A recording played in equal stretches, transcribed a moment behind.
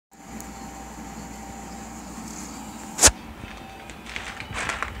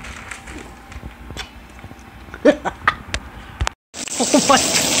Oh my.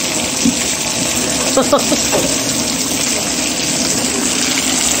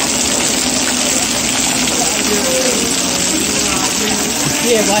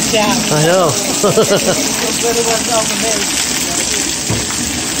 Yeah, watch out. I know.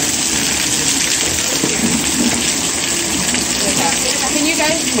 Can you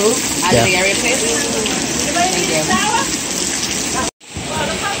guys move out of the area, please? Thank you.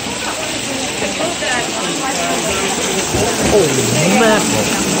 Holy mackerel.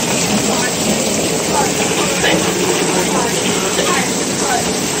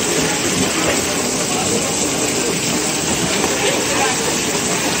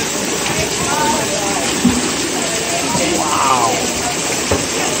 Wow.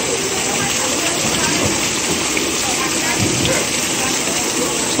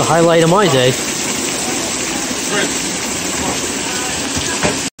 It's the highlight of my day.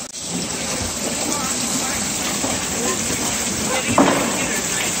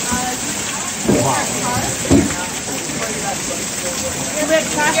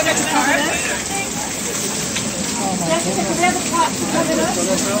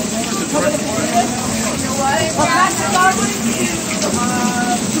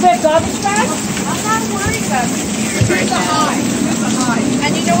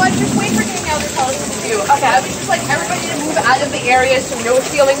 And you know what? Just wait for getting out of the colors with you. Okay. I would just like everybody to move out of the area so no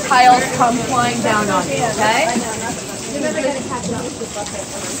ceiling tiles come flying down on you, okay?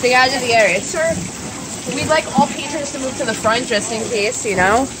 Stay out of the area. Sir, we'd like all patrons to move to the front just in case, you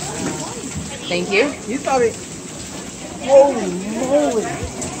know? Thank you. You thought it. Holy moly.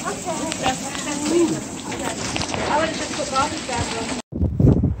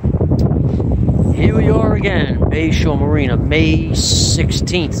 Here we are again, Bayshore Marina, May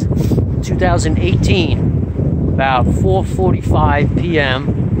 16th, 2018, about 4:45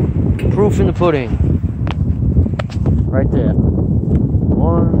 p.m. Proof in the pudding. Right there.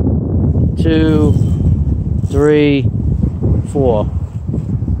 1, 2, 3, 4.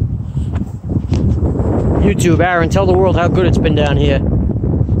 YouTube, Aaron, tell the world how good it's been down here.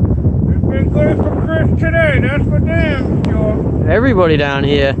 It's been good for Chris today, that's for damn sure. Everybody down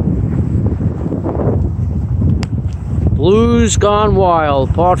here. Blues Gone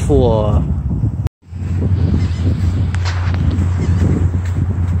Wild, Part 4.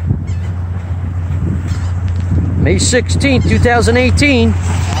 May 16th, 2018.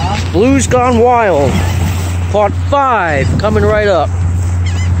 Blues Gone Wild, Part 5, coming right up.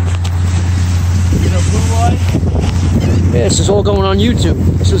 Yeah, this is all going on YouTube.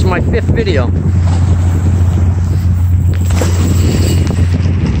 This is my 5th video.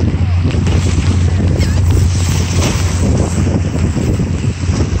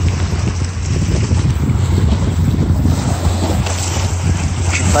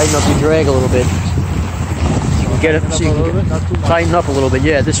 Tighten up your drag a little bit. So you can get it. So you can tighten up a little bit.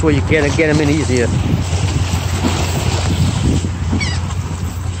 Yeah, this way you can get them in easier. I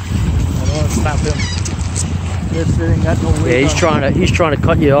don't want to stop him. Yeah, he's trying to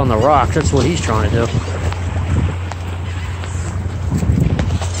cut you on the rocks. That's what he's trying to do.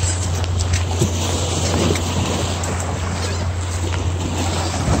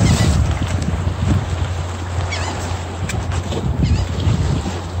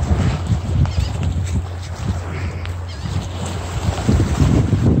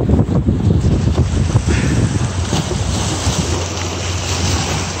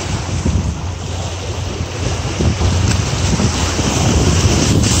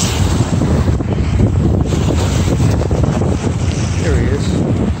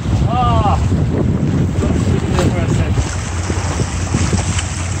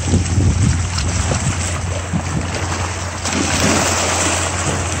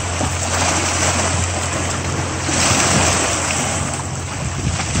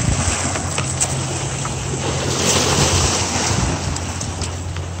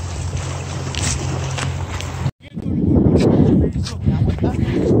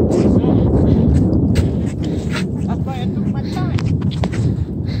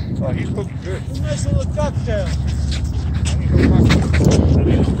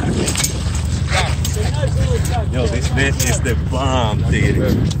 Yo, this net is the bomb, dude.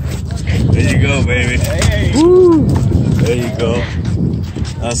 There you go, baby. Hey. Woo. There you go.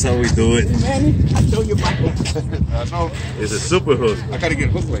 That's how we do it. Manny, I show you my hook. I know. It's a super hook. I gotta get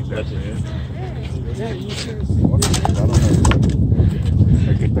hooked like that. Yeah. I don't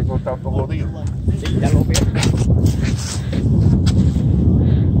know. Es que tengo tanto jodido. Sí, ya lo veo.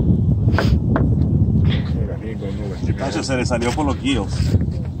 Tacho, se le salió por los guíos.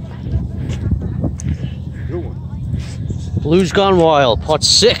 Blues Gone Wild, Part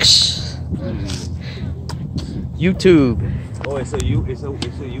 6. YouTube. Oh, it's a you. It's a you.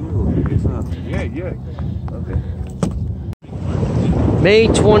 It's a yeah. Okay. May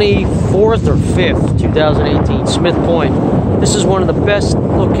 24th or 5th, 2018, Smith Point. This is one of the best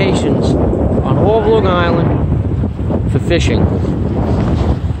locations on all of Long Island for fishing.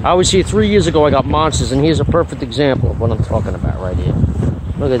 I was here 3 years ago. I got monsters, and here's a perfect example of what I'm talking about right here.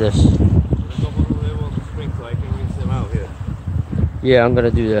 Look at this. Yeah, I'm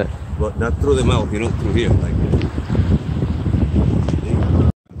gonna do that. But not through the mouth, through here. Like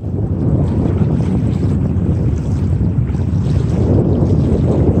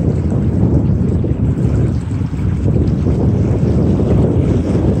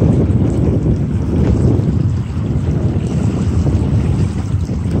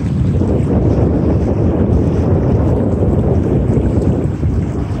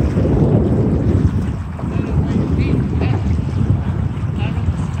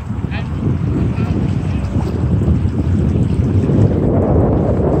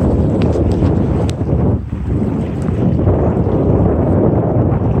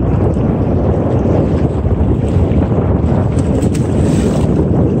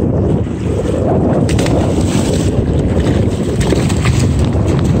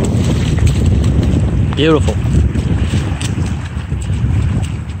beautiful.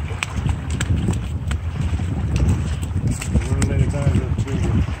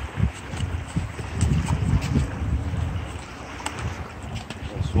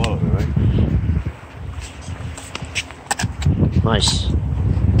 swallow it, right? Nice.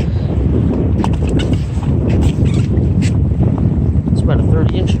 It's about a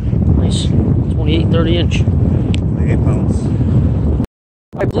 30 inch. Nice. 28, 30 inch. Like 8 pounds.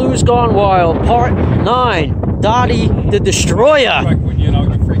 My Blues Gone Wild, Part 9. Dottie the Destroyer.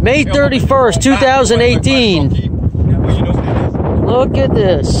 May 31st, 2018. Look at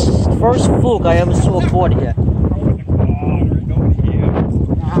this. First fluke I ever saw caught here.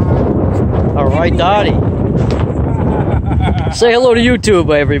 Alright, Dottie. Say hello to YouTube,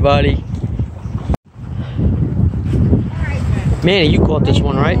 everybody. Manny, you caught this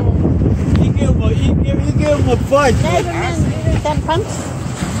one, right? You give him a fight. 10 pounds?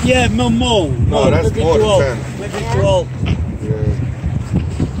 Yeah, no more. No, that's maybe more 12. than 10. Maybe 12. Yeah.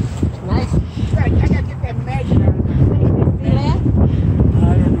 Nice. I gotta get that measure.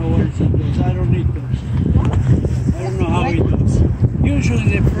 I don't know what he does. I don't eat those. I don't know how he does. Usually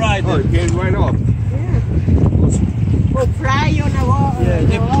they fry Oh, them. it came right off. Oh, fry on the wall. Yeah,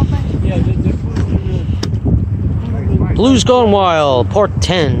 they put it in the... Blues Gone Wild, Part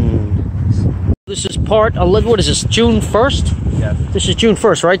 10. This is Part 11. What is this, June 1st? Yes. This is June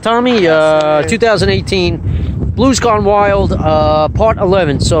 1st, right, Tommy? 2018. Blues Gone Wild, Part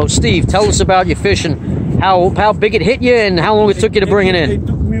 11. So, Steve, tell us about your fishing. How big it hit you and how long it took you to bring it in? It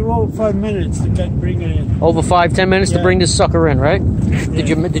took me over 5 minutes to bring it in. Over 5-10 minutes to bring this sucker in, right?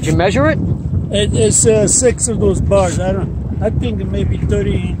 Yeah. Did you measure it? It's 6 of those bars. I think it may be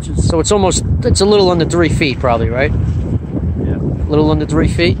 30 inches. So it's a little under 3 feet, probably, right? Yeah. A little under 3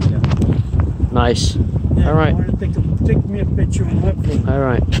 feet? Yeah. Nice. Yeah, All right. I want to take me a picture of my phone. All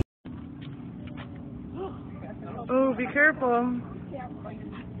right. Oh, be careful.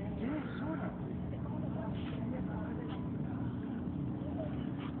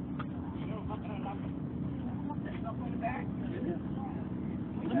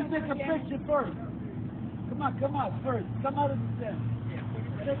 Let me take a picture first. Come on, first. Come out of the tent.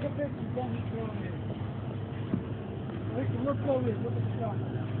 Take a picture, then you go in. Look over here, look at the shot.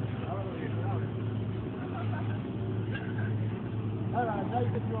 All right, now you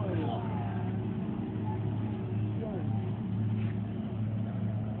can throw it in.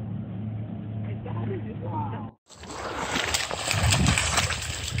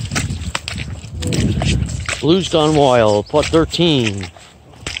 Blues Gone Wild, Part 13.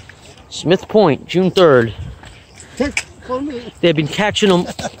 Smith Point, June 3rd. They've been catching them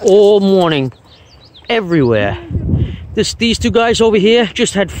all morning, everywhere. These two guys over here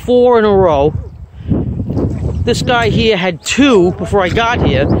just had 4 in a row. This guy here had 2 before I got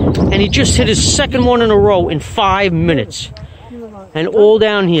here, and he just hit his second one in a row in 5 minutes. And all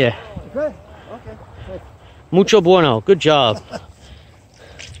down here. Mucho bueno. Good job.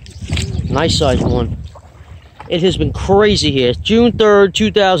 Nice size one. It has been crazy here. June 3rd,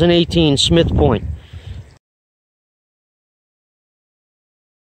 2018, Smith Point.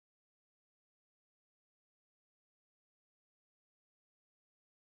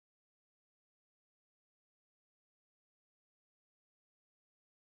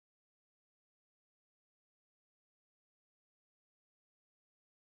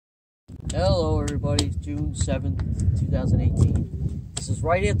 Hello everybody, it's June 7th, 2018. This is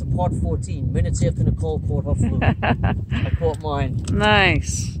right after part 14, minutes after Nicole caught her fluke. I caught mine.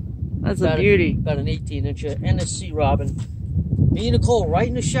 Nice. That's a beauty. About an 18-incher and a sea robin. Me and Nicole right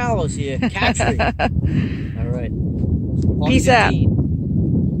in the shallows here, capturing. Alright. Peace out.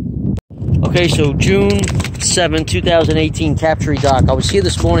 Okay, so June 7th, 2018, capture dock. I was here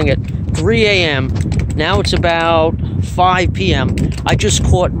this morning at 3 a.m. Now it's about 5 p.m. I just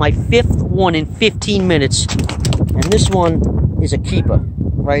caught my 5th one in 15 minutes. And this one is a keeper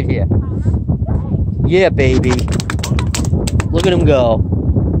right here. Yeah, baby. Look at him go.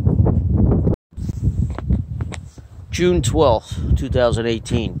 June 12th,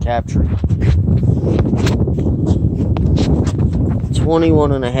 2018, capture.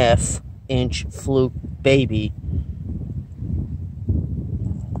 21.5-inch fluke baby.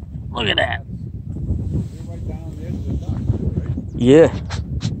 Look at that. Yeah.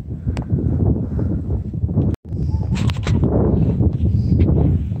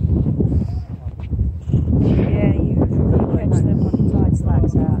 Yeah, usually catch them when the tide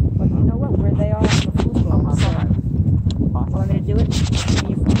slacks out. But you know what? Where they are on the fluke boat. Want me to do it?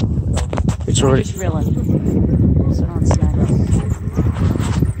 It's already. Just reel it. So don't snag it.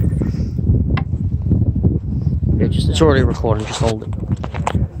 Yeah, it's already recording. Just hold it.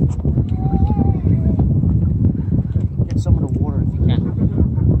 Get some of the water if you can.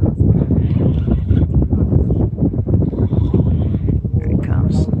 Here it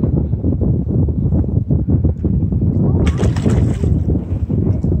comes.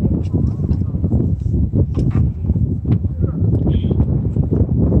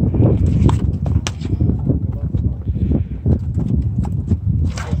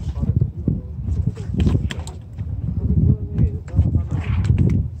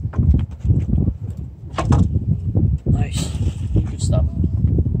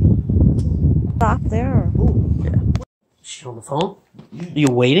 Stop there. Yeah. Is she on the phone? Yeah. Are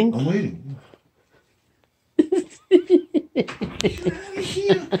you waiting? I'm waiting.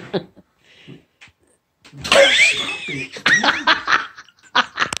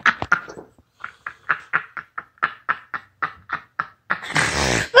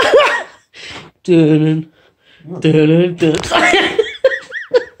 Dun, dun, dun.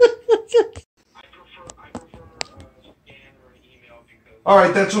 All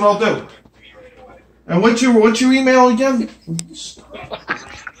right, that's what I'll do. And what's your email again?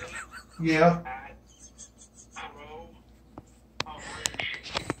 Yeah.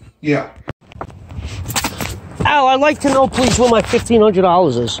 Yeah. Al, I'd like to know, please, where my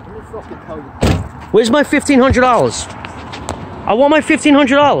 $1,500 is. Where's my $1,500? I want my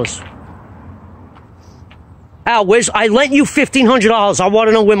 $1,500. Al, I lent you $1,500. I want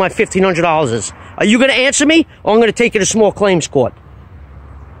to know where my $1,500 is. Are you going to answer me, or I'm going to take you to small claims court?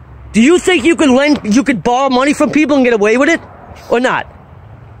 Do you think you could borrow money from people and get away with it, or not?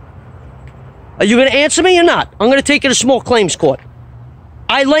 Are you going to answer me or not? I'm going to take you to small claims court.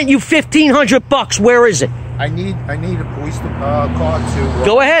 I lent you $1,500. Where is it? I need a police car to.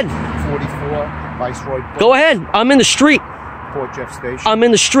 Go ahead. 44 Viceroy. Go ahead. I'm in the street. Port Jeff Station. I'm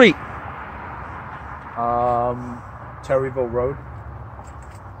in the street. Terryville Road.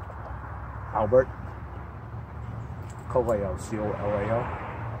 Albert. Colao, C-O-L-A-O.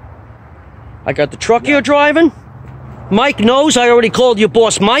 I got the truck you're driving. Mike knows. I already called your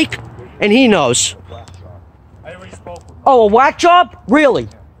boss Mike, and he knows. I already spoke with him. Oh, a whack job? Really?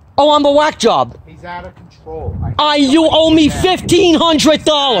 Oh, I'm a whack job. He's out of control. You owe me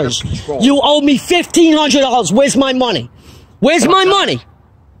 $1,500. You owe me $1,500. Where's my money? Where's my money?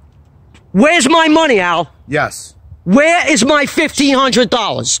 Where's my money, Al? Yes. Where is my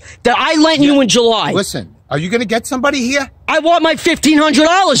 $1,500 that I lent you in July? Listen, are you going to get somebody here? I want my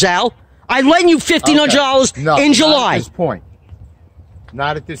 $1,500, Al. I lent you $1,500 in July. Not at this point.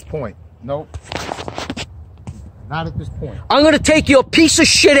 Not at this point. Nope. Not at this point. I'm going to take your piece of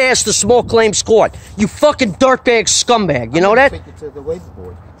shit ass to small claims court. You fucking dirtbag scumbag. You know that? Take it to the labor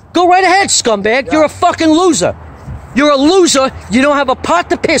board. Go right ahead, scumbag. Yeah. You're a fucking loser. You're a loser. You don't have a pot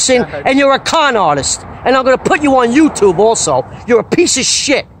to piss in, and you're a con artist. And I'm going to put you on YouTube also. You're a piece of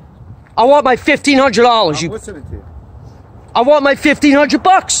shit. I want my $1,500. I'm listening to you. I want my $1,500.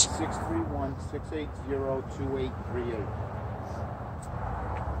 631-680-2838.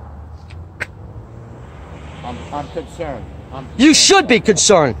 I'm concerned. You should be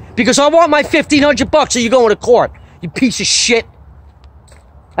concerned, because I want my $1,500 or you're going to court, you piece of shit.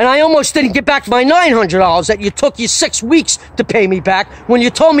 And I almost didn't get back my $900 that you took you 6 weeks to pay me back when you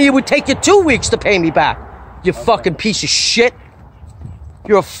told me it would take you 2 weeks to pay me back. You fucking piece of shit.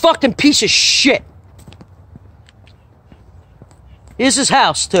 You're a fucking piece of shit. Here's his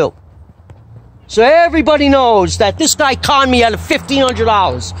house, too. So everybody knows that this guy conned me out of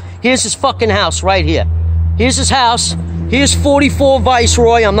 $1,500. Here's his fucking house right here. Here's his house. Here's 44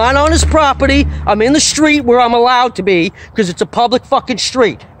 Viceroy. I'm not on his property. I'm in the street where I'm allowed to be because it's a public fucking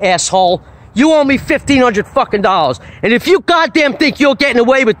street, asshole. You owe me $1,500 fucking dollars. And if you goddamn think you're getting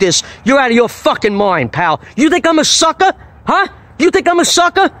away with this, you're out of your fucking mind, pal. You think I'm a sucker? Huh? You think I'm a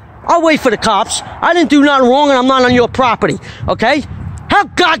sucker? I'll wait for the cops. I didn't do nothing wrong and I'm not on your property, okay? How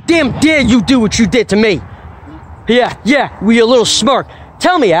goddamn dare you do what you did to me? Yeah, with your little smirk.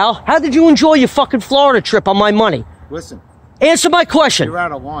 Tell me, Al, how did you enjoy your fucking Florida trip on my money? Listen. Answer my question. You're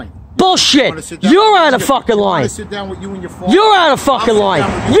out of line. Bullshit. You're out of fucking line. Sit down with you and your phone. You're out of fucking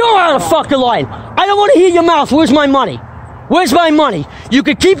line. You're out of fucking line. I don't want to hear your mouth. Where's my money? Where's my money? You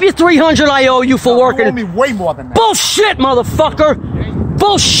can keep your $300 I owe you for working. You owe me way more than that. Bullshit, motherfucker.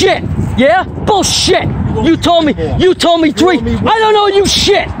 Bullshit. Yeah? Bullshit. You told me three. I don't know you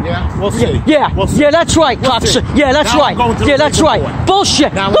shit. Yeah, we'll see. Yeah, that's right, cops. Yeah, that's right. Yeah, that's right.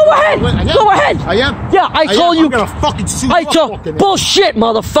 Bullshit. Go ahead. Go ahead. I am? Yeah, I told you. I'm gonna fucking sue you. Bullshit,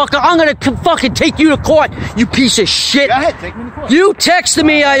 motherfucker. I'm gonna fucking take you to court, you piece of shit. Go ahead, take me to court. You texted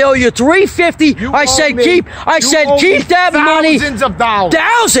me I owe you $350. I said keep that money. Thousands of dollars.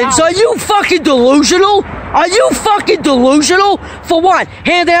 Thousands? Are you fucking delusional? Are you fucking delusional? For what?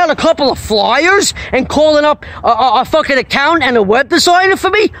 Handing out a couple of flyers and calling up a fucking account and a web designer for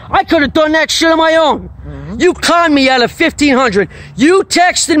me? I could have done that shit on my own. You conned me out of $1,500. You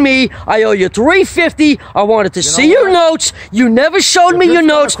texted me, I owe you $350. I wanted to see your notes. You never showed me your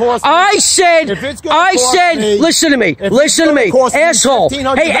notes. I said, listen to me, asshole.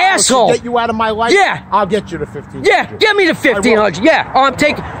 Hey, asshole. Get you out of my life. Yeah, I'll get you the $1,500. Yeah, get me the $1,500. Yeah, I'm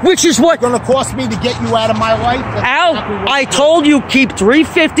taking. Which is what? It's gonna cost me to get you out of my life. Al, I told you keep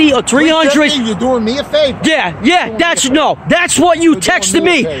 $350 or $300. You're doing me a favor. Yeah. That's what you texted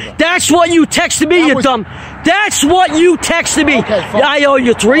me. That's what you texted me, you dumb. That's what you texted me. Okay, I owe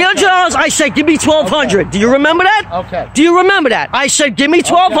you $300. I said, give me $1,200. Okay. Do you remember that? Okay. Do you remember that? I said, give me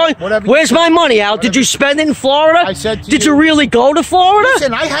 $1,200. Okay. Where's my money, Al? Did you spend it in Florida? I said Did you really go to Florida?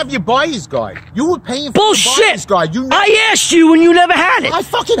 Listen, I have your buyer's guide. You were paying for Bullshit. the buyer's guide. I asked you and you never had it. I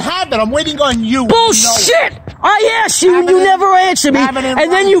fucking have it. I'm waiting on you. Bullshit. I asked you and you never answered me.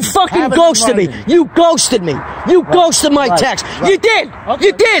 And then you fucking ghosted me. You ghosted me. You ghosted my text. You did. Okay.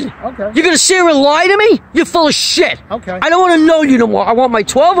 You did. Okay. You're going to sit here and lie to me? You're full of shit. Okay. I don't want to know you no more. I want my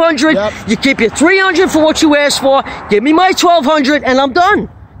 $1,200. Yep. You keep your $300 for what you asked for. Give me my $1,200 and I'm done.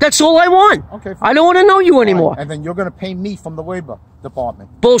 That's all I want. Okay. I don't want to know you anymore. And then you're going to pay me from the labor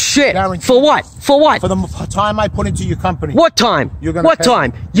department. Bullshit. Guaranteed. For what? For what? For the time I put into your company. What time? You're gonna what pay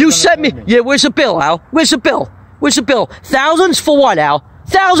time? Me. You sent me. Yeah, where's the bill, Al? Where's the bill? Where's the bill? Thousands for what, Al?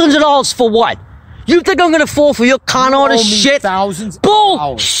 Thousands of dollars for what? You think I'm gonna fall for your con artist shit? Thousands.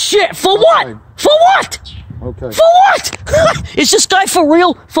 Bullshit. For what? For what? Okay. For what? Is this guy for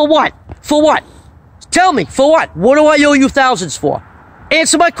real? For what? For what? Tell me. For what? What do I owe you thousands for?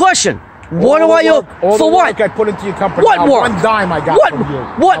 Answer my question. What do I owe? For what? I put into your company. What work? One dime I got from you.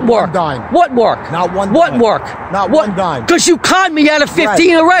 What work? One dime. What work? Not one dime. What work? Not one dime. Because you conned me out of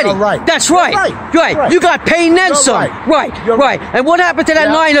 15 already. You're right. That's right. Right. You got paid and then some. Right. And what happened to that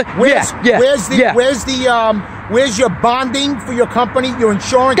Where's your bonding for your company? Your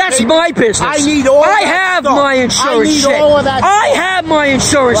insurance? That's my business. I need all. I have my insurance. I need all of that. I have my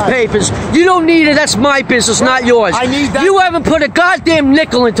insurance papers. You don't need it. That's my business, not yours. I need that. You haven't put a goddamn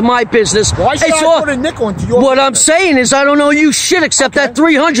nickel into my business. Why should I put a nickel into your What business? I'm saying is I don't know you shit except that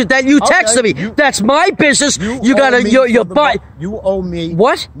 $300 that you texted me. That's my business. You gotta your buy. You owe me.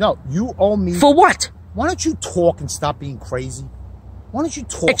 What? No, you owe me. For what? Why don't you talk and stop being crazy? Why don't you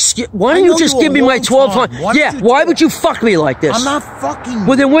talk? Why don't you just give me my $1,200? Yeah, why would you fuck me like this? I'm not fucking.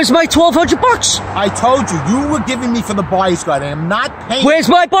 Well, then where's my $1,200? I told you, you were giving me for the buyer's guide. I am not paying. Where's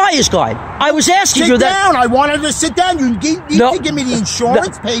my buyer's guide? I was asking you that. Sit down. I wanted to sit down. You need to give me the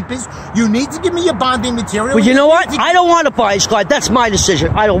insurance papers. You need to give me your bonding material. Well, you know what? I don't want a buyer's guide. That's my decision.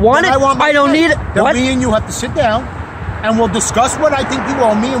 I don't want it. I don't need it. Then What? me and you have to sit down, and we'll discuss what I think you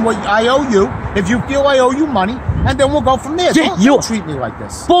owe me and what I owe you. If you feel I owe you money, and then we'll go from there. Yeah, don't treat me like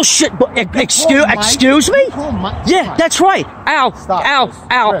this. Bullshit. Excuse me? Yeah, that's right. Al.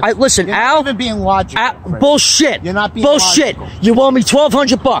 Listen, You're Al. not even being logical. Bullshit. You're not being bullshit. logical. You owe me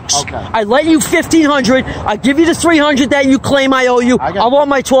 $1,200. Okay. I lent you $1,500. I give you the $300 that you claim I owe you. I want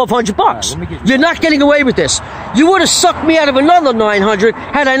my $1,200. Right, You're not getting away with this. You would have sucked me out of another $900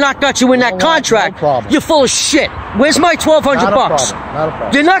 had I not got you in that contract. No problem. You're full of shit. Where's my $1,200? Not a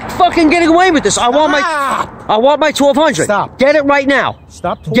problem. You're not fucking getting away with this. I want my $1,200. Stop. Get it right now.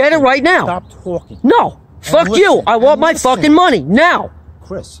 Stop talking. Get it right now. Stop talking. No. Fuck you. I want my fucking money now.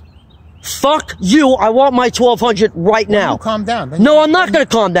 Chris, Fuck you. I want my 1,200 right now. You calm down. No, I'm not going to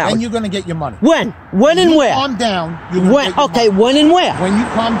calm down. Then you're going to get your money. When? When and where? Calm down. When? Okay, when and where? When you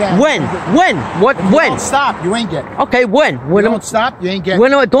calm down. When? When? What? When? Don't stop. You ain't getting it. Okay, when? When? Don't stop. You ain't getting it.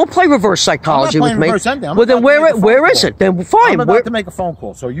 When? Don't play reverse psychology with me. Well, then where is it? Then fine. I'm about to make a phone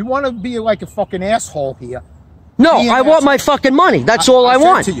call. So you want to be like a fucking asshole here? No, I want my fucking money. That's all I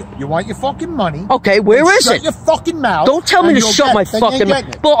want. To you. You want your fucking money. Okay, where is it? Shut your fucking mouth. Don't tell me to shut my fucking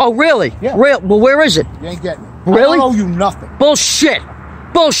mouth. Oh, really? Yeah. Well, where is it? You ain't getting it. Really? I don't owe you nothing. Bullshit.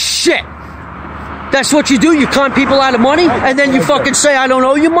 Bullshit. That's what you do? You con people out of money? Right, and then you fucking say I don't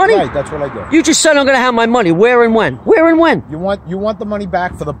owe you money? Right, that's what I do. You just said I'm going to have my money. Where and when? Where and when? You want the money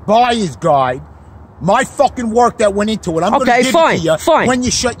back for the buyer's guide. My fucking work that went into it. I'm going to give it to you when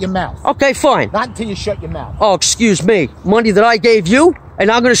you shut your mouth. Okay, fine. Not until you shut your mouth. Oh, excuse me. Money that I gave you, and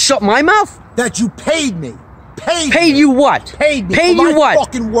I'm going to shut my mouth? That you paid me. Paid you what? Paid me Paid for you my what?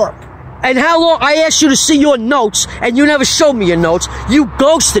 fucking work. And how long? I asked you to see your notes, and you never showed me your notes. You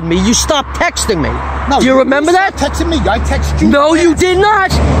ghosted me. You stopped texting me. No, do you remember that? Texting me. I texted you. No, you did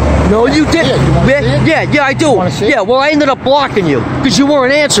not. No, you didn't. Yeah, I do. Yeah, well, I ended up blocking you because you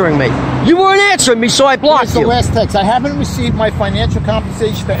weren't answering me. You weren't answering me, so I blocked you. Here's the last text. I haven't received my financial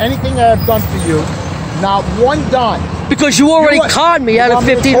compensation for anything I have done for you. Not one dime. Because you already conned me out of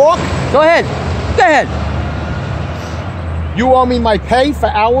 15. Go ahead. Go ahead. You owe me my pay for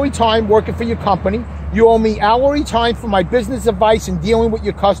hourly time working for your company. You owe me hourly time for my business advice and dealing with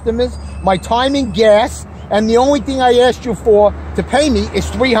your customers, my time and gas, and the only thing I asked you for to pay me is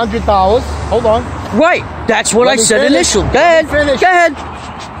 $300. Hold on. Right. That's what I said initially. Go ahead. Go ahead.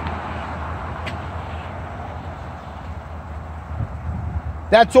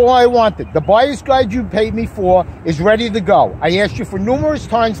 That's all I wanted. The buyer's guide you paid me for is ready to go. I asked you for numerous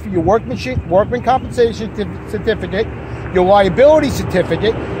times for your workman compensation certificate, your liability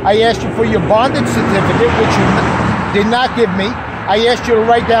certificate. I asked you for your bondage certificate, which you did not give me. I asked you to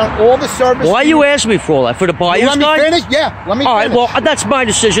write down all the service. Why you asked me for all that? For the buyer's guide? Let me finish? Yeah, let me finish. All right, well, that's my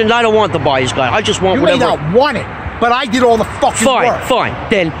decision. I don't want the buyer's guide. I just want whatever. You may not want it, but I did all the fucking work. Fine.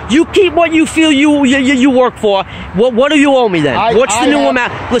 Then you keep what you feel you work for. What do you owe me then? What's the new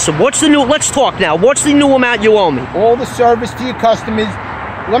amount? Listen, what's the new? Let's talk now. What's the new amount you owe me? All the service to your customers.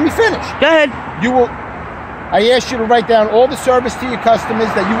 Let me finish. Go ahead. You will. I asked you to write down all the service to your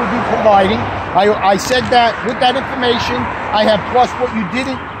customers that you will be providing. I said that with that information, I have plus what you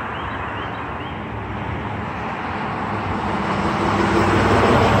didn't.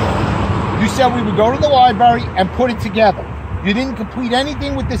 You said we would go to the library and put it together. You didn't complete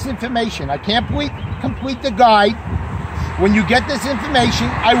anything with this information. I can't complete the guide. When you get this information,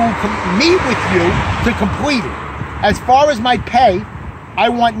 I will meet with you to complete it. As far as my pay, I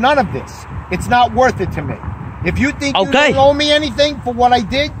want none of this. It's not worth it to me. If you think you don't owe me anything for what I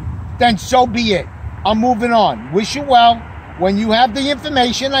did, then so be it. I'm moving on. Wish you well. When you have the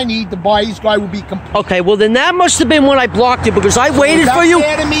information I need, the buyer's guide will be complete. Okay, well then that must have been when I blocked you because I waited for you.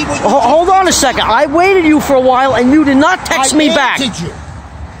 Hold on a second. I waited you for a while and you did not text me back. I answered you.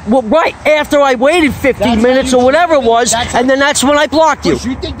 Well, right after I waited 15 minutes or whatever it was, and then that's when I blocked you.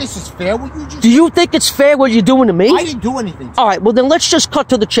 You think this is fair what you just Do you think it's fair what you're doing to me? I didn't do anything. All right, well then let's just cut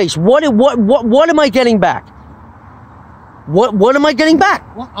to the chase. What am I getting back? What am I getting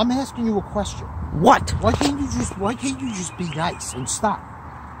back? Well, I'm asking you a question. What? Why can't you just be nice and stop?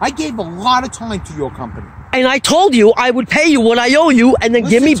 I gave a lot of time to your company. And I told you I would pay you what I owe you and then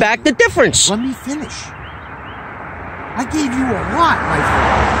give me back the difference. Let me finish. I gave you a lot, my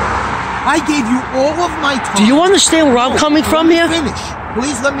friend. I gave you all of my time. Do you understand where I'm coming from here? Finish.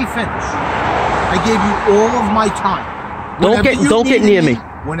 Please let me finish. I gave you all of my time. Don't get near me.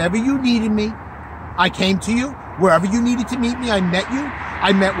 Whenever you needed me, I came to you. Wherever you needed to meet me, I met you.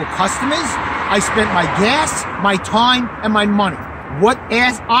 I met with customers. I spent my gas, my time, and my money.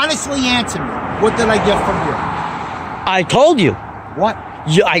 Honestly answer me. What did I get from you? I told you. What?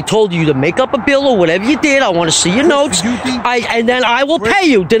 I told you to make up a bill or whatever you did. I want to see your notes. And then I will pay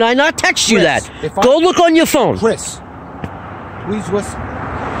you. Did I not text you that? Go look on your phone. Chris, please listen.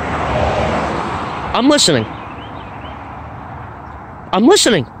 I'm listening. I'm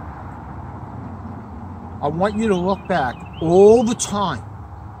listening. I want you to look back all the time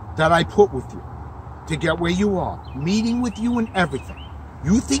that I put with you to get where you are, meeting with you and everything.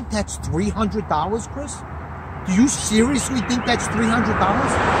 You think that's $300, Chris? Do you seriously think that's $300?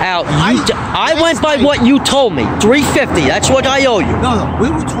 Al, I went by what you told me. $350. That's what I owe you. No. We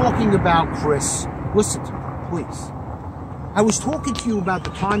were talking about, Chris. Listen to me, please. I was talking to you about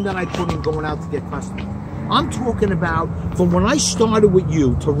the time that I put in going out to get customers. I'm talking about from when I started with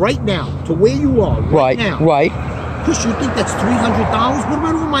you to right now, to where you are right now. Right. Chris, you think that's $300? What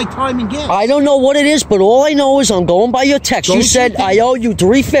about all my time and gas? I don't know what it is, but all I know is I'm going by your text. You said I owe you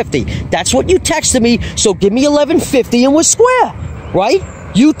 $350. That's what you texted me. So give me $1150 and we're square, right?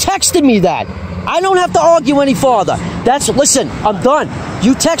 You texted me that. I don't have to argue any farther. Listen, I'm done.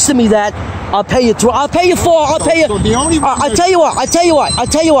 You texted me that. I'll pay you I'll pay you 4. I'll pay you. So the only I'll tell you what.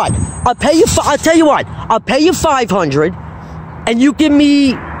 I'll pay you 500, and you give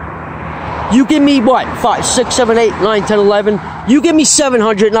me what? 5, 6, 7, 8, 9, 10, 11. You give me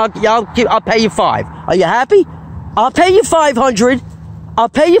 700, and I'll pay you 5. Are you happy? I'll pay you 500. I'll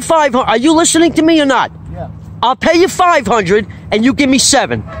pay you 500. Are you listening to me or not? Yeah. I'll pay you 500, and you give me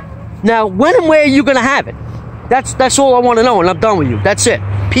 7. Now, when and where are you gonna have it? That's all I want to know, and I'm done with you. That's it.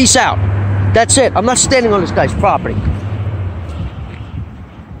 Peace out. That's it. I'm not standing on this guy's property.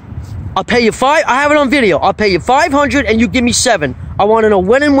 I'll pay you 5. I have it on video. I'll pay you 500, and you give me 7. I want to know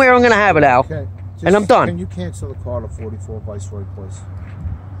when and where I'm gonna have it, Al. Okay. And I'm done. Can you cancel the car to 44 Viceroy Place?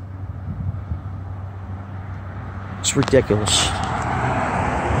 It's ridiculous. There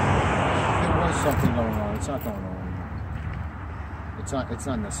was something going on. It's not going on anymore. It's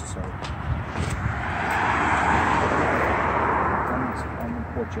not necessary. I'm in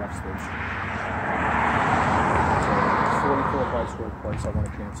Port Jeff Station. 44 Viceroy Place. I want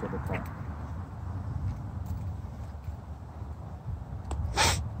to cancel the car.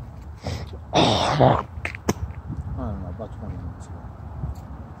 I don't know, about 20 minutes ago.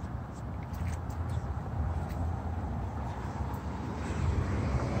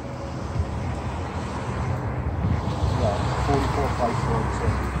 Yeah, 44 Viceroy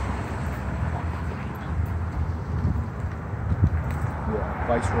Place. Yeah,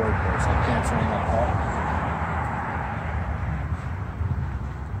 Viceroy Place. I'm canceling that car.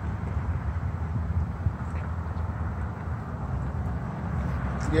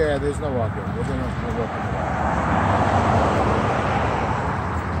 Yeah, there's no arguing. We're working it out.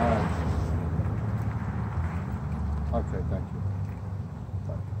 All right. Okay, thank you.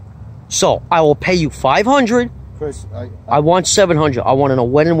 Bye. So I will pay you 500. Chris, I want 700. I want to know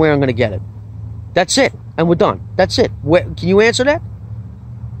when and where I'm going to get it. That's it, and we're done. That's it. Can you answer that?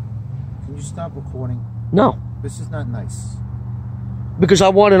 Can you stop recording? No. This is not nice. Because I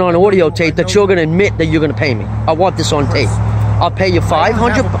want it on audio tape that you're going to admit that you're going to pay me. I want this on tape. I'll pay you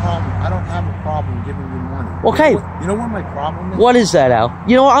 500. I don't have a problem giving you money. Okay. You know what my problem is? What is that, Al?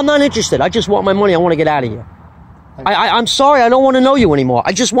 You know, I'm not interested. I just want my money. I want to get out of here. I'm sorry. I don't want to know you anymore.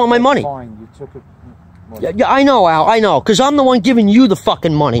 I just want my money. Fine. You took it. Yeah, I know, Al. I know. Because I'm the one giving you the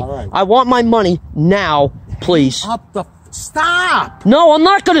fucking money. All right. I want my money now, please. Stop. No, I'm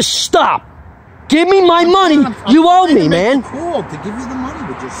not going to stop. Give me my money. You owe me, man. Cool to give you the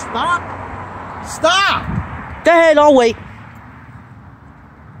money, but just stop. Stop. Go ahead. I'll wait.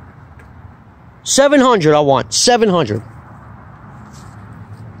 700 I want. 700.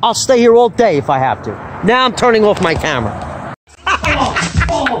 I'll stay here all day if I have to. Now I'm turning off my camera.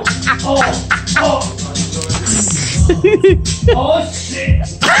 Oh shit!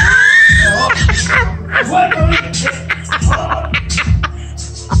 What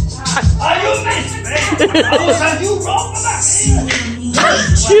are you missing, man? I was like, you wrong for that.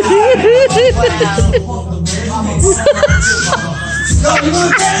 No, you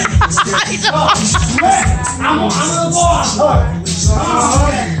gonna get it? I'm a boss.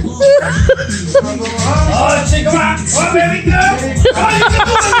 Oh, check him out. Oh, baby girl. Oh, you can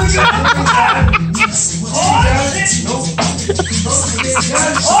do it, girl. Oh, shit.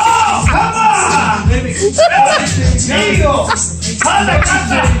 Oh, come on. There you go. Hala,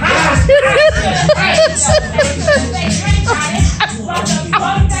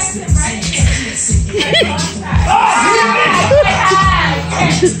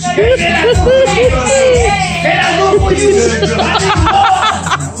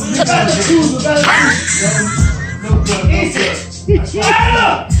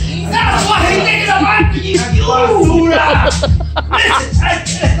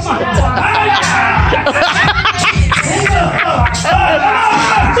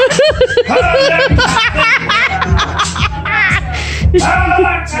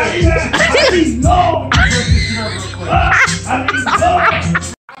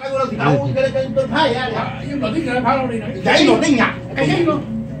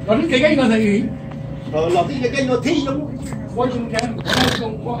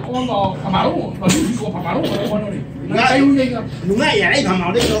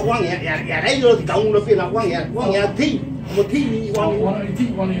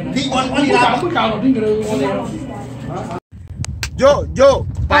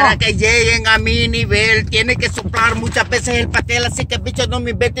 para que lleguen a mi nivel, tiene que soplar muchas veces el pastel, así que bicho no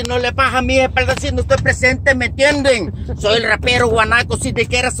me inventen, no le baja a mi espalda si no estoy presente, ¿me entienden? Soy el rapero guanaco, si te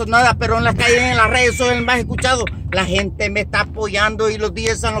quieras sonada, pero en las calles, en las redes soy el más escuchado. La gente me está apoyando y los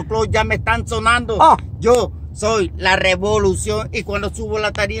días en los clubs ya me están sonando. Yo soy la revolución y cuando subo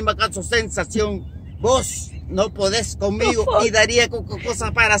la tarima causo sensación. Vos no podés conmigo y daría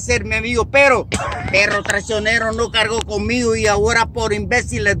cosas para ser mi amigo, pero perro traicionero no cargó conmigo y ahora por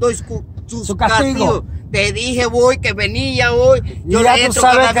imbécil les doy su castigo. Te dije voy que venía hoy, yo ya tú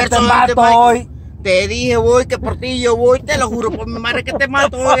sabes que te mato hoy. Te dije voy que por ti yo voy, te lo juro por mi madre que te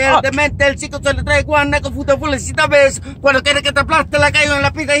mato hoy. El demente, el chico se le trae guanaco, puta fulecita vez. Cuando quieres que te aplaste la caigo en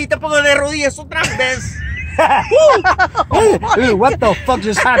la pista y te pongo de rodillas otra vez. What the fuck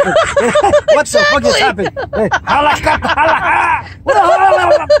just happened? What the fuck just happened?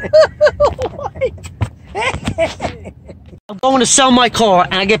 I'm going to sell my car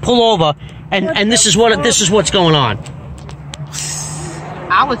and I get pulled over and this is what's going on.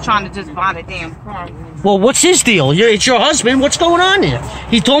 I was trying to just buy the damn car. Well, what's his deal? It's your husband. What's going on here?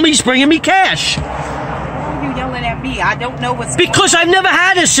 He told me he's bringing me cash. Why are you yelling at me? I don't know what's Because I've never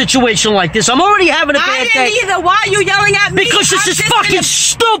had a situation like this. I'm already having a bad day. I didn't either. Why are you yelling at me? Because this is fucking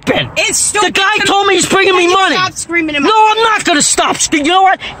stupid. It's stupid. The guy told me he's bringing me money. Stop screaming in my No, I'm not gonna stop. You know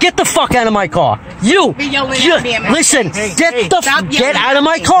what? Get the fuck out of my car. You. Be yelling at me in my Listen. face. Get out of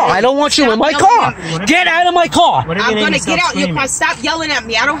my car. I don't want you in my car. Get out of my car. I'm gonna get out your car. Stop yelling at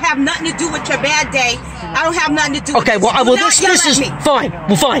me. I don't have nothing to do with your bad day. I don't have nothing to do with Okay, well, this is fine.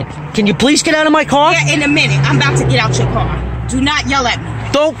 Well, fine. Can you please get out of my car? Yeah, in a minute. I'm about to get out your car. Do not yell at me.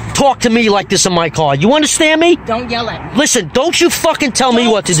 Don't talk to me like this in my car. You understand me? Don't yell at me. Listen, don't you fucking tell me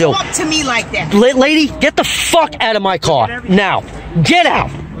what to do. Don't talk to me like that. Lady, get the fuck out of my car. Now. Get out.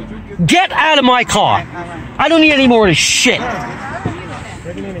 Get out of my car. I don't need any more of this shit.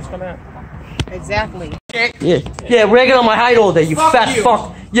 Exactly. Yeah, ragging on my height all day, you fat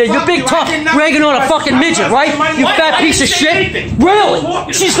fuck. Yeah, you're big tough, ragging on a fucking midget, right? You fat piece of shit.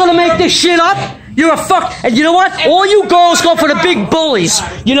 Really? She's gonna make this shit up? You're a fuck. And you know what? All you girls go for the big bullies.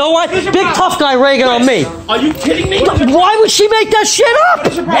 You know what? Big tough guy ragging on me. Are you kidding me? Why would she make that shit up?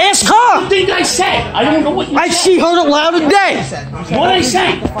 Ask her. What do you think I said? I don't know what you said. She heard it loud and day. What did I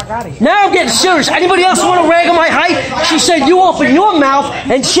say? Now I'm getting serious. Anybody else want to rag on my height? She said you open your mouth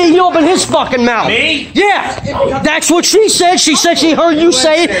and you open his fucking mouth. Me? Yeah. That's what she said. She said she heard you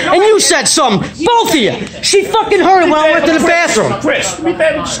say it and you said something. Both of you. She fucking heard it when I went to the bathroom. Chris, me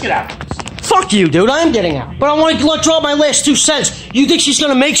baby, just get out. Fuck you, dude. I am getting out. But I want to drop my last 2 cents. You think she's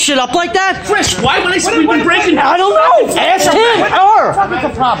going to make shit up like that? Chris, why would I say we've been breaking? I don't know. Ask him. Her. What's the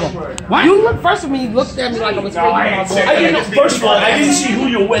problem? What? You look first of me. You looked at me like I was breaking my boy. I didn't know, first of all, I didn't see who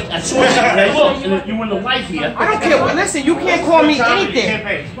you're with. As soon as I looked, and you were in the light here. I don't care. Listen, you can't call me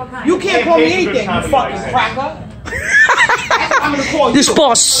anything. You can't call me anything, you fucking cracker. I'm gonna call you. This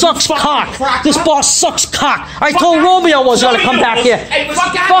boss sucks cock. This boss sucks cock. I told Romeo I was going to come back here.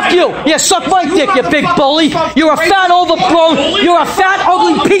 Fuck you. Yeah, suck my dick, you big bully. You're a fat, overgrown, you're a fat,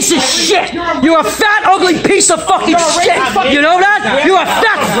 ugly piece of shit. You're a fat, ugly piece of fucking shit. You know that? You're a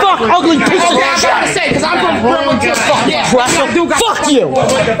fat, fuck, ugly piece of shit. Fuck you.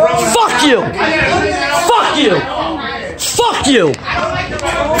 Fuck you. Fuck you. Fuck you.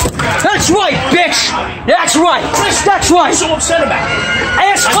 That's right, bitch. That's right. That's right. So upset about it.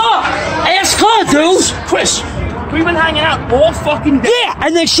 Ask her. Ask her, dude. Chris, we've been hanging out all fucking day. Yeah,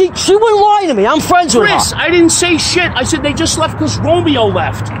 and then she wouldn't lie to me. I'm friends with her. Chris, I didn't say shit. I said they just left because Romeo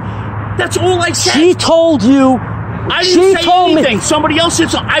left. That's all I said. She told you. I didn't say anything. Somebody else said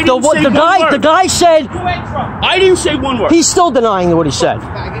something. I didn't say one word. The guy said. I didn't say one word. He's still denying what he said.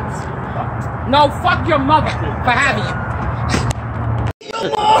 No, fuck your mother for having you.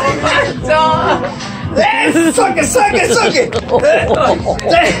 Suck it, suck it, suck it.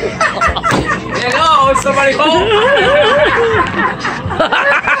 Hello, is somebody home?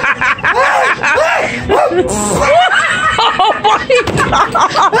 Oh my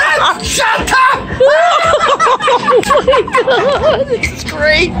God! Shut up! Oh my God! This is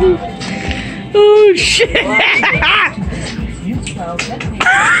crazy. Oh shit!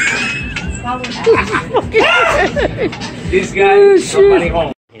 This guy is somebody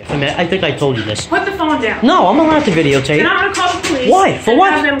home. I think I told you this. Put the phone down. No, I'm allowed to videotape. Then I'm going to call the police. Why? For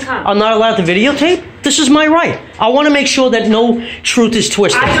what? Have them come. I'm not allowed to videotape? This is my right. I want to make sure that no truth is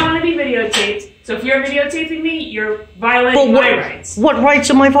twisted. I don't want to be videotaped. So if you're videotaping me, you're violating my rights. What rights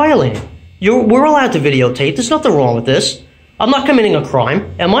am I violating? We're allowed to videotape. There's nothing wrong with this. I'm not committing a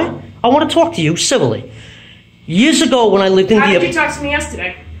crime, am I? I want to talk to you civilly. Years ago when I lived in How did you talk to me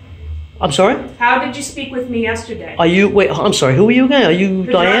yesterday? I'm sorry? How did you speak with me yesterday? Are you, wait, I'm sorry, who are you again? Are you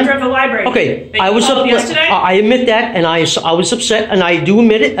The Diane? director of the library. Okay, That you I was called yesterday? I admit that, and I was upset, and I do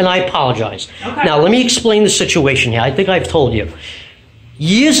admit it, and I apologize. Okay. Now, let me explain the situation here. I think I've told you.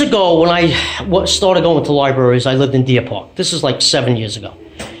 Years ago, when I started going to libraries, I lived in Deer Park. This is like 7 years ago.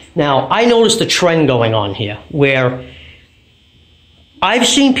 Now, I noticed a trend going on here, where I've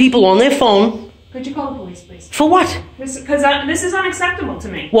seen people on their phone. Could you call the police, please? For what? Because this is unacceptable to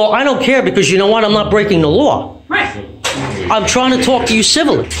me. Well, I don't care, because you know what? I'm not breaking the law. Right. I'm trying to talk to you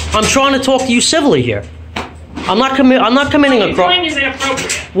civilly. I'm trying to talk to you civilly here. I'm not committing a What crime. you're doing is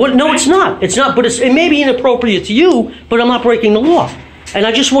inappropriate. What? No, it's not. It's not. But it may be inappropriate to you, but I'm not breaking the law. And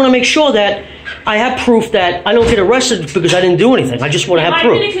I just want to make sure that I have proof that I don't get arrested because I didn't do anything. I just want to have I'm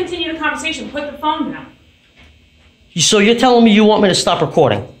going to proof. continue the conversation. Put the phone down. So you're telling me you want me to stop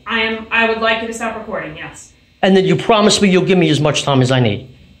recording? I would like you to stop recording, yes. And then you promise me you'll give me as much time as I need?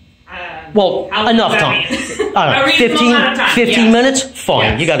 Well, enough time. I don't know, 15 minutes? Fine,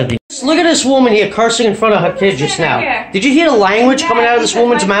 Yes. you got to do this. Look at this woman here cursing in front of her kid just now. Did you hear the language coming out of this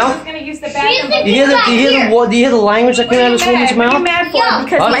woman's mouth? Gonna use the Do you hear the language that came out of this woman's mouth?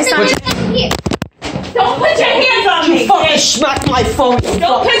 Because my son. Don't put your hands on You fucking smacked my phone.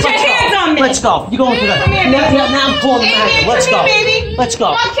 Don't put your hands on me. Let's go. You going to that? Now I'm calling the manager. Let's go. Let's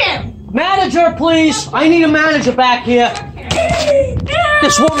go. Fuck him. Manager, please. I need a manager back here.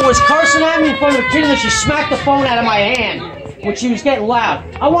 This woman was cursing at me in front of the kid, and she smacked the phone out of my hand when she was getting loud.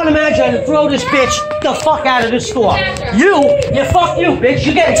 I want a manager to throw this bitch the fuck out of this store. Fuck you, bitch.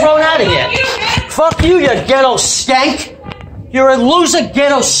 You're getting thrown out of here. Fuck you, you ghetto skank. You're a loser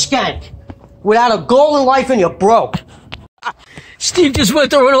ghetto skank. Without a goal in life, and you're broke. Steve just went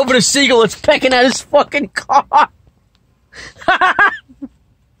to run over the seagull that's pecking at his fucking car.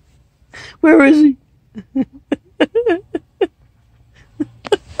 Where is he?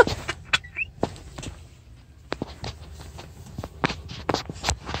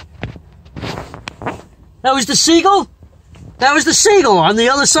 That was the seagull? That was the seagull on the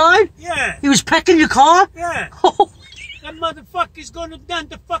other side? Yeah. He was pecking your car? Yeah. That motherfucker's gonna done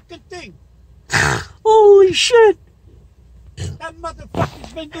the fucking thing. Holy shit. That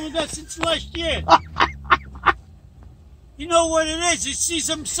motherfucker's been doing that since last year. You know what it is? He sees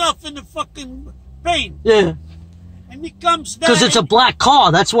himself in the fucking paint. Yeah. And he comes down. Because it's a black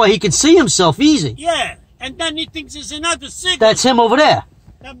car. That's why he can see himself easy. Yeah. And then he thinks it's another seagull. That's him over there.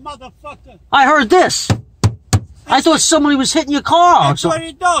 That motherfucker. I heard this. I thought somebody was hitting your car or That's what something.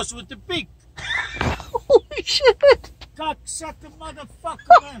 he does with the beak. Holy shit. Cocksucker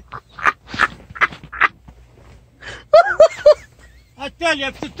motherfucker, man. I tell you,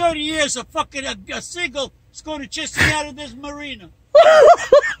 after 30 years, a fucking a seagull is going to chase me out of this marina.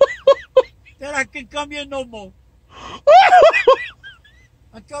 Then I can come here no more.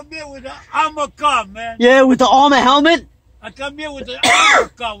 I come here with an armor car, man. Yeah, with the armor helmet? I come here with the armor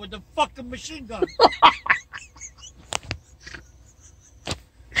car, with the fucking machine gun.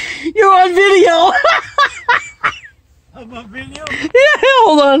 You're on video. I'm on video? Yeah,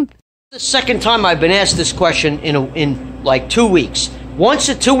 hold on. The second time I've been asked this question in like 2 weeks. Once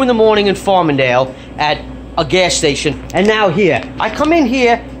at 2 in the morning in Farmingdale at a gas station, and now here. I come in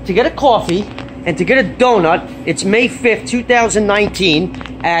here to get a coffee and to get a donut. It's May 5th,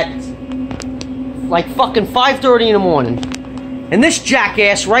 2019 at like fucking 5:30 in the morning. And this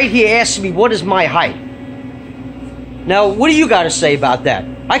jackass right here asks me what is my height. Now, what do you got to say about that?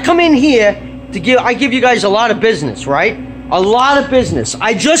 I come in here to I give you guys a lot of business, right? A lot of business.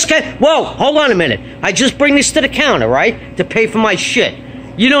 I just whoa, hold on a minute. I just bring this to the counter, right? To pay for my shit.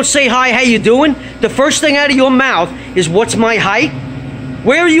 You don't say hi, how you doing? The first thing out of your mouth is what's my height?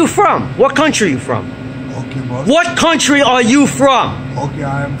 Where are you from? What country are you from? Okay, boss. What country are you from? Okay,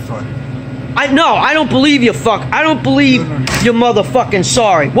 I am sorry. I don't believe you, fuck. I don't believe you're motherfucking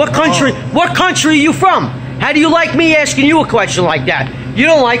sorry. What country are you from? How do you like me asking you a question like that? You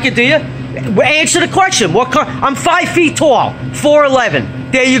don't like it, do you? Answer the question. I'm 5 feet tall,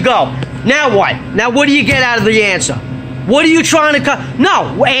 4'11". There you go. Now what? Now what do you get out of the answer? What are you trying to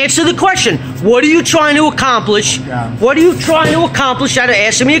No, answer the question. What are you trying to accomplish? Yeah. What are you trying to accomplish out of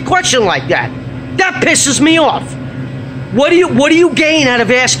asking me a question like that? That pisses me off. What do you gain out of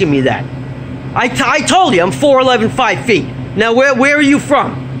asking me that? I told you I'm 4'11", 5 feet. Now where are you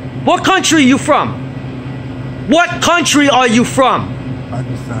from? What country are you from? What country are you from?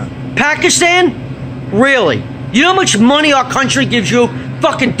 Pakistan. Pakistan? Really? You know how much money our country gives you?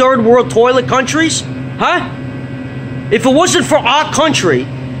 Fucking third world toilet countries? Huh? If it wasn't for our country,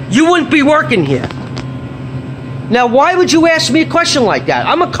 you wouldn't be working here. Now, why would you ask me a question like that?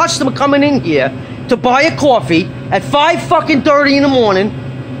 I'm a customer coming in here to buy a coffee at 5:30 in the morning,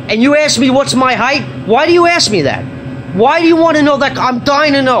 and you ask me what's my height, why do you ask me that? Why do you want to know that? I'm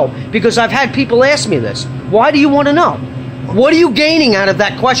dying to know, because I've had people ask me this. Why do you want to know? What are you gaining out of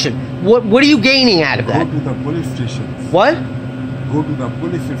that question? What are you gaining out of that? Go to the police station. What? Go to the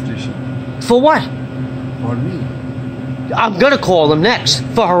police station. For what? For me. I'm gonna call them next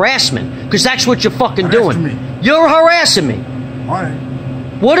for harassment, because that's what you're fucking doing. Me. You're harassing me. Why?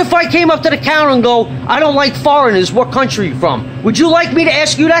 What if I came up to the counter and go, I don't like foreigners, what country are you from? Would you like me to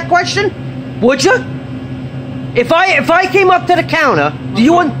ask you that question? Would you? If I came up to the counter, do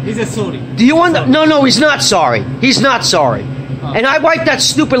you want? He's a sorry. Do you want? No, he's not sorry. He's not sorry. And I wiped that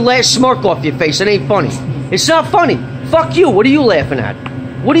stupid last smirk off your face. It ain't funny. It's not funny. Fuck you. What are you laughing at?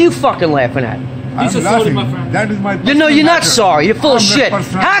 What are you fucking laughing at? He's a sorry, my friend. That is my. You're not sorry. You're full of shit.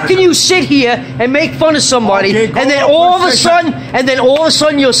 How can you sit here and make fun of somebody, and then all of a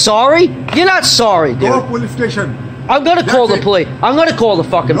sudden, you're sorry? You're not sorry, dude. Go police station. I'm gonna call the police. I'm gonna call the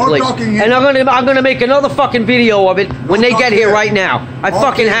fucking police, and I'm gonna make another fucking video of it when they get here right now. I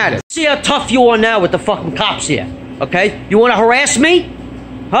fucking had it. See how tough you are now with the fucking cops here. Okay? You want to harass me?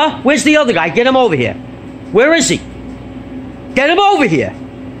 Huh? Where's the other guy? Get him over here. Where is he? Get him over here.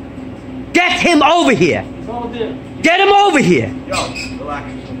 Get him over here. Get him over here. Yo,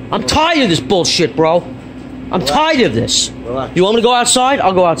 relax. I'm tired of this bullshit, bro. I'm tired of this. Relax. You want me to go outside?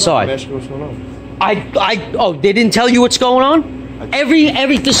 I'll go outside. What's going on? Oh, they didn't tell you what's going on?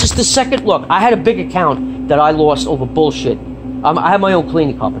 This is the second, look, I had a big account that I lost over bullshit. I have my own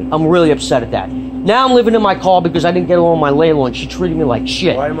cleaning company. I'm really upset at that. Now I'm living in my car because I didn't get along with my landlord. She treated me like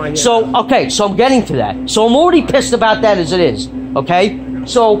shit. Why am I here? So, okay, so I'm getting to that. So I'm already pissed about that as it is, okay?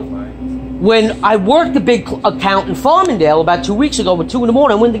 So, when I worked a big account in Farmingdale about 2 weeks ago at 2 in the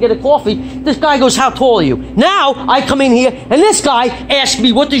morning, I went to get a coffee. This guy goes, how tall are you? Now, I come in here, and this guy asks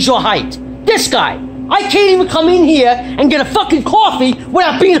me, what is your height? This guy. I can't even come in here and get a fucking coffee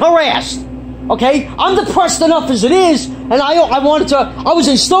without being harassed. Okay? I'm depressed enough as it is, and I was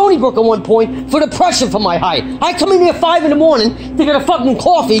in Stony Brook at one point for depression for my height. I come in here 5 in the morning to get a fucking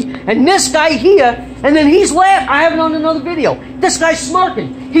coffee, and this guy here, and then he's laughing. I have it on another video. This guy's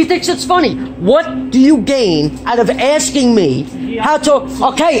smirking. He thinks it's funny. What do you gain out of asking me how to...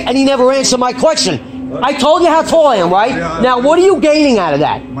 Okay, and he never answered my question. I told you how tall I am, right? Now, what are you gaining out of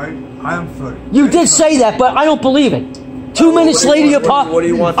that? I am sorry. You did say that, but I don't believe it. 2 minutes later, you're what do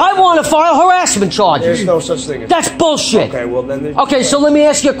you want? I want to file harassment charges. There's no such thing as... That's bullshit. Okay, well then... Okay, so let me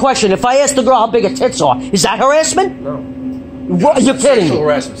ask you a question. If I ask the girl how big her tits are, is that harassment? No. What, you're kidding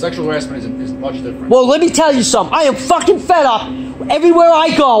me. Sexual harassment is much different. Well, let me tell you something. I am fucking fed up. Everywhere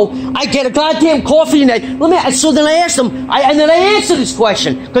I go, I get a goddamn coffee and so then I asked them, and then I answer this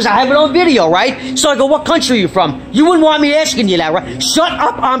question, because I have it on video, right? So I go, what country are you from? You wouldn't want me asking you that, right? Shut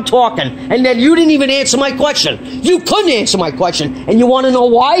up, I'm talking. And then you didn't even answer my question. You couldn't answer my question. And you want to know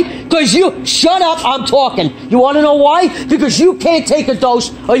why? Because shut up, I'm talking. You want to know why? Because you can't take a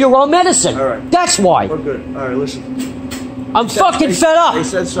dose of your own medicine. All right. That's why. We're good. All right, listen. I'm fucking fed up. They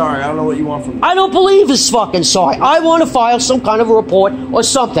said sorry. I don't know what you want from me. I don't believe this fucking sorry. I want to file some kind of a report or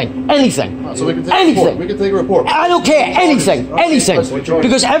something. Anything. So we can take anything. A report. We can take a report. I don't care. Anything. Anything.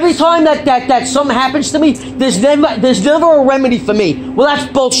 Because every time that something happens to me, there's never a remedy for me. Well, that's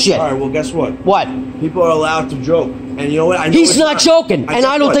bullshit. All right, well, guess what? What? People are allowed to joke. And you know what? I know He's not joking. And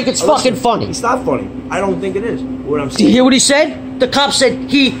I don't think it's fucking funny. It's not funny. I don't think it is. What I'm saying. Do you hear what he said? The cop said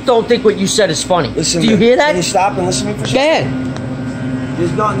he don't think what you said is funny. Listen, do you hear that? Can you stop and listen to me for a second? Go ahead.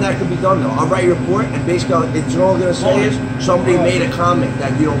 There's nothing that can be done, though. I'll write your report, and basically, it's all I'm going to say is somebody made a comment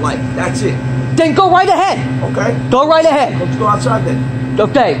that you don't like. That's it. Then go right ahead. Okay? Go right ahead. Let's go outside then.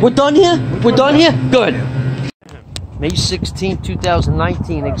 Okay, we're done here? We're done here? Good. May 16,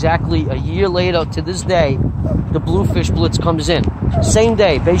 2019, exactly a year later to this day, the Bluefish Blitz comes in. Same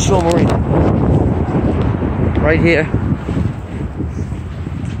day, Bayshore Marina. Right here.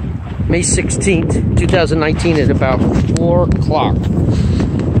 May 16th, 2019 at about 4 o'clock.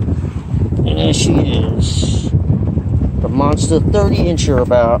 And there she is. The monster 30-incher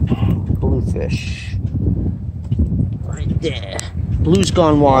about bluefish. Right there. Blue's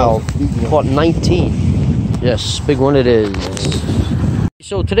Gone Wild. Caught 19. Yes, big one it is.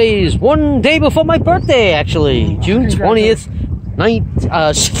 So today is one day before my birthday, actually. June 20th.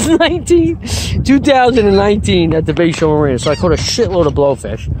 2019 at the Bayshore Marina. So I caught a shitload of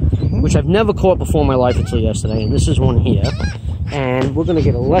blowfish, which I've never caught before in my life until yesterday. And this is one here. And we're going to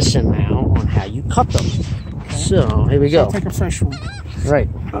get a lesson now on how you cut them. So, here we go. Take a fresh one. Right.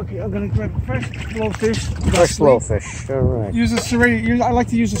 Okay, I'm gonna grab fresh blowfish. Fresh blowfish. All right. Use a serrated. I like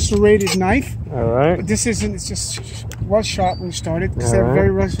to use a serrated knife. All right. But this isn't. It's just was sharp when we started because they have a All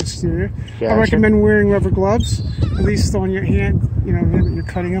very right. rough exterior. Gotcha. I recommend wearing rubber gloves, at least on your hand. You know, when you're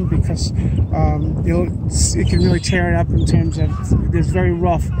cutting them because it can really tear it up in terms of it's very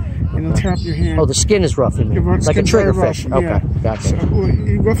rough and it'll tear up your hand. Oh, the skin is rough, you mean? Like a trigger fish. Okay, yeah. gotcha. So,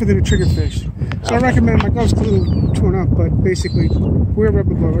 rougher than a trigger fish. So I recommend, my gloves a little torn up, but basically wear a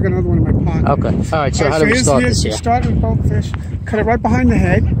rubber glove. I got another one in my pocket. Okay. All right. So how do we start this? You start with both fish. Cut it right behind the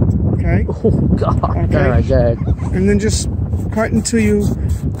head. Okay. Oh God. Okay. All right. Go ahead. And then just cut until you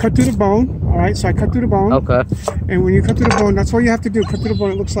cut through the bone. All right. So I cut through the bone. Okay. And when you cut through the bone, that's all you have to do. Cut through the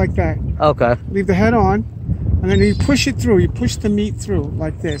bone. It looks like that. Okay. Leave the head on, and then you push it through. You push the meat through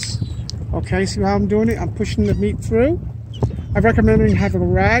like this. Okay. See how I'm doing it? I'm pushing the meat through. I recommend you have a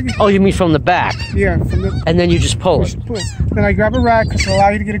rag. Oh, you mean from the back? Yeah, from the. And then you just pull it. Then I grab a rag because it'll allow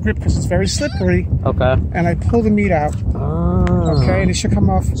you to get a grip because it's very slippery. Okay. And I pull the meat out. Okay, and it should come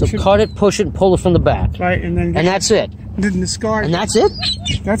off. So cut it, push it, and pull it from the back. Right, and then. And that's it. Then discard. And that's it.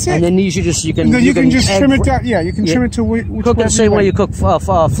 That's it. And then these you can. And then you can just trim it down. Yeah, you can trim it to which cook it the same way you cook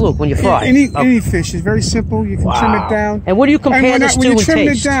fluke when you fry. Any fish is very simple. You can trim it down. And what do you compare this to in taste? When you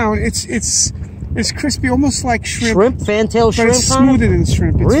trim it down, it's crispy, almost like shrimp. Shrimp, fantail shrimp. But it's smoother than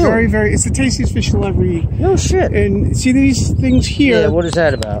shrimp. It's really? very. It's the tastiest fish you'll ever eat. No shit. And see these things here. Yeah. What is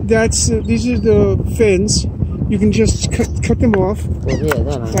that about? That's these are the fins. You can just cut them off. Well, yeah,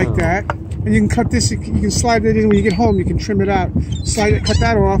 like that. And you can cut this. You can slide it in when you get home. You can trim it out. Slide it, cut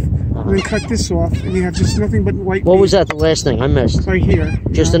that off, and then cut this off, and you have just nothing but white. What was that? The last thing I missed. Right here.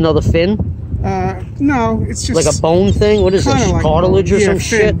 Just another fin. No, it's just like a bone thing. What is this? Like cartilage or some fin,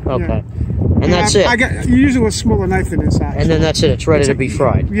 shit? Okay. Yeah. And that's it. You use it with a smaller knife than this. Actually. And then that's it. It's ready to be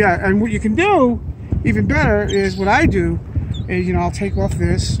fried. Yeah, and what you can do, even better, is what I do is I'll take off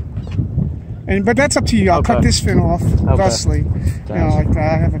this, but that's up to you. I'll cut this fin off thusly. Like that.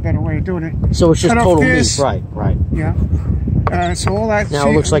 I have a better way of doing it. So it's just total meat, right? Yeah. So all that. Now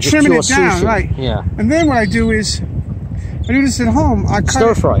it looks like it's trimming pure it down, sushi. right? Yeah. And then what I do is, I do this at home. I cut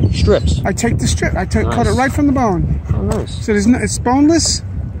stir fry strips. I take the strip. I cut it right from the bone. Oh, nice. So it's boneless,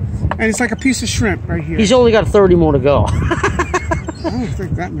 and it's like a piece of shrimp right here. He's only got 30 more to go. I don't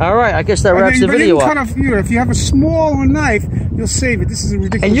think that much. All right, I guess that wraps the video up. If you have a smaller knife, you'll save it. This is a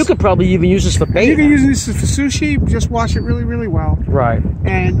ridiculous. And you could probably even use this for bait. You can use this for sushi. Just wash it really, really well. Right.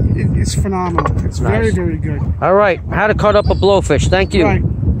 And it's phenomenal. It's very, very good. All right, how to cut up a blowfish. Thank you. Right.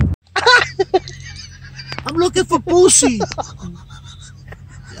 I'm looking for pussy.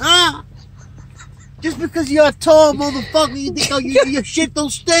 Just because you're a tall motherfucker, you think your shit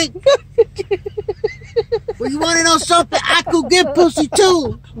don't stink? Well, you want to know something? I could get pussy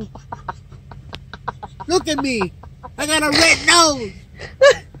too. Look at me. I got a red nose.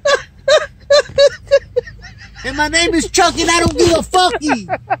 And my name is Chucky, and I don't give a fucky.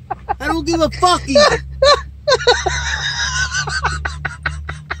 I don't give a fucky.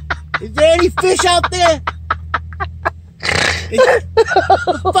 Is there any fish out there? What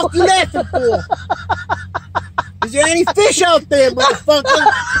the fuck you laughing for? Is there any fish out there,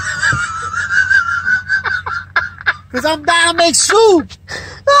 motherfucker? Because I'm down to make soup.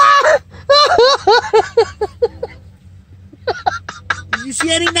 Did you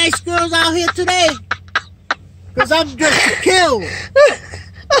see any nice girls out here today? Because I'm dressed to kill.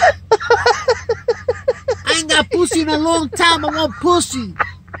 I ain't got pussy in a long time. I want pussy.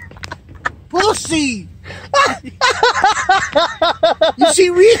 Pussy. You see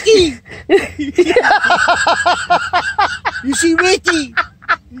Ricky? You see Ricky?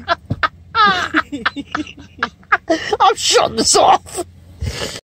 I'm shutting this off.